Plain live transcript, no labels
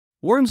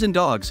Worms in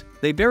dogs,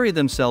 they bury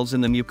themselves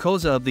in the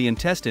mucosa of the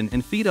intestine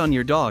and feed on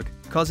your dog,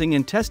 causing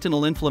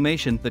intestinal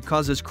inflammation that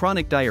causes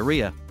chronic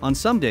diarrhea. On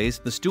some days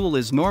the stool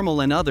is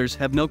normal and others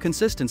have no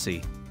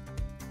consistency.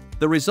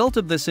 The result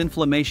of this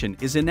inflammation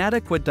is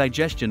inadequate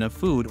digestion of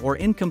food or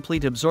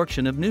incomplete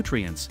absorption of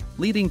nutrients,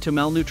 leading to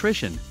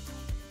malnutrition.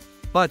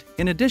 But,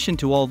 in addition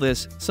to all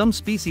this, some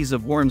species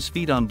of worms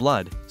feed on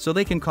blood, so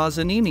they can cause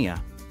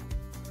anemia.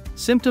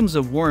 Symptoms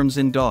of worms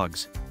in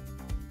dogs.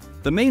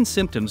 The main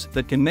symptoms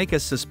that can make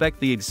us suspect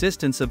the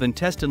existence of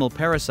intestinal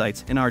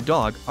parasites in our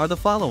dog are the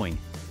following: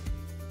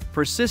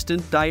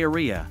 persistent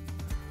diarrhea,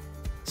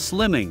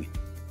 slimming,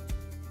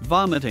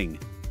 vomiting,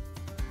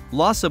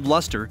 loss of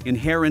luster in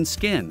hair and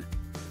skin,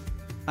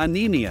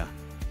 anemia.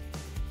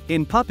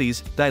 In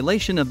puppies,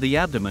 dilation of the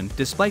abdomen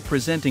despite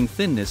presenting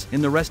thinness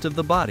in the rest of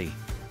the body.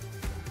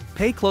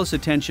 Pay close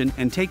attention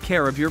and take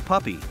care of your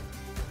puppy.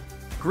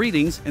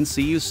 Greetings and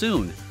see you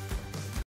soon.